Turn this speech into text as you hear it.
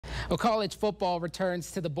Well, college football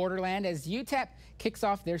returns to the borderland as UTEP kicks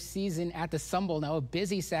off their season at the Sun Bowl. Now, a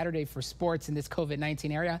busy Saturday for sports in this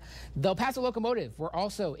COVID-19 era. The El Paso Locomotive were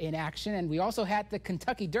also in action, and we also had the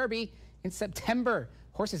Kentucky Derby in September.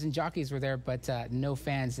 Horses and jockeys were there, but no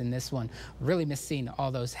fans in this one. Really miss seeing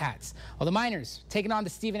all those hats. Well, the Miners taking on the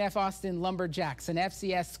Stephen F. Austin Lumberjacks, an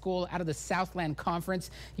FCS school out of the Southland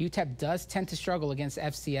Conference. UTEP does tend to struggle against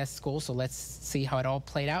FCS schools, so let's see how it all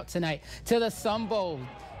played out tonight. To the Sun Bowl.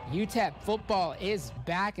 UTEP football is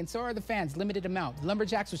back, and so are the fans. Limited amount.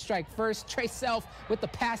 Lumberjacks will strike first. Trey Self with the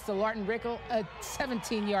pass to Larton Rickle, a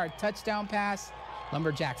 17-yard touchdown pass.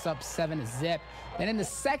 Lumberjacks up 7-0. Then in the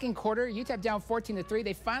second quarter, UTEP down 14-3.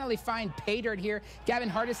 They finally find pay dirt here. Gavin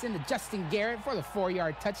Hardison to Justin Garrett for the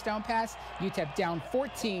 4-yard touchdown pass. UTEP down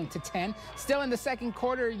 14-10. Still in the second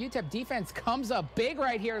quarter, UTEP defense comes up big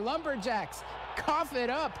right here. Lumberjacks cough it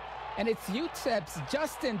up. And it's UTEP's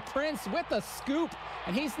Justin Prince with a scoop,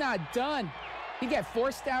 and he's not done. He gets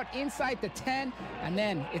forced out inside the 10, and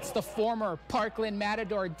then it's the former Parkland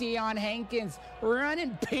Matador, Deion Hankins,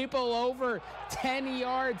 running people over 10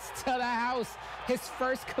 yards to the house. His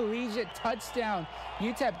first collegiate touchdown.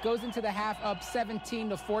 UTEP goes into the half up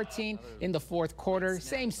 17-14 in the fourth quarter.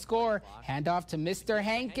 Same score. Handoff to Mr.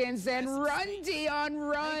 Hankins, and run, Deion,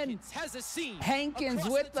 run. Hankins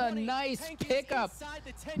with a nice pickup.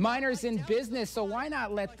 Miners in business, so why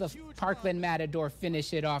not let the Parkland Matador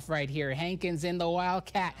finish it off right here? Hankins in the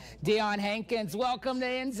Wildcat. Deion Hankins, welcome to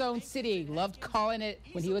End Zone City. Loved calling it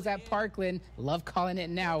when he was at Parkland. Love calling it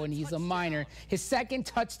now when he's a Miner. His second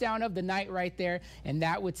touchdown of the night right there, and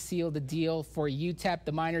that would seal the deal for UTEP.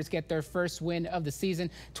 The Miners get their first win of the season.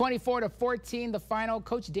 24-14, the final.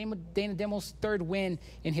 Coach Dana Dimel's third win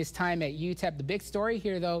in his time at UTEP. The big story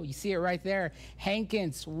here, though, you see it right there.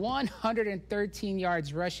 Hankins, 113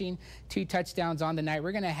 yards rushing, 2 touchdowns on the night.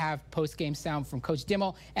 We're going to have post-game sound from Coach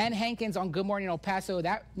Dimel and Hankins on Good Morning El Paso.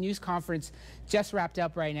 That news conference just wrapped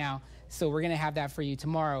up right now, so we're going to have that for you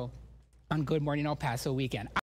tomorrow on Good Morning El Paso weekend.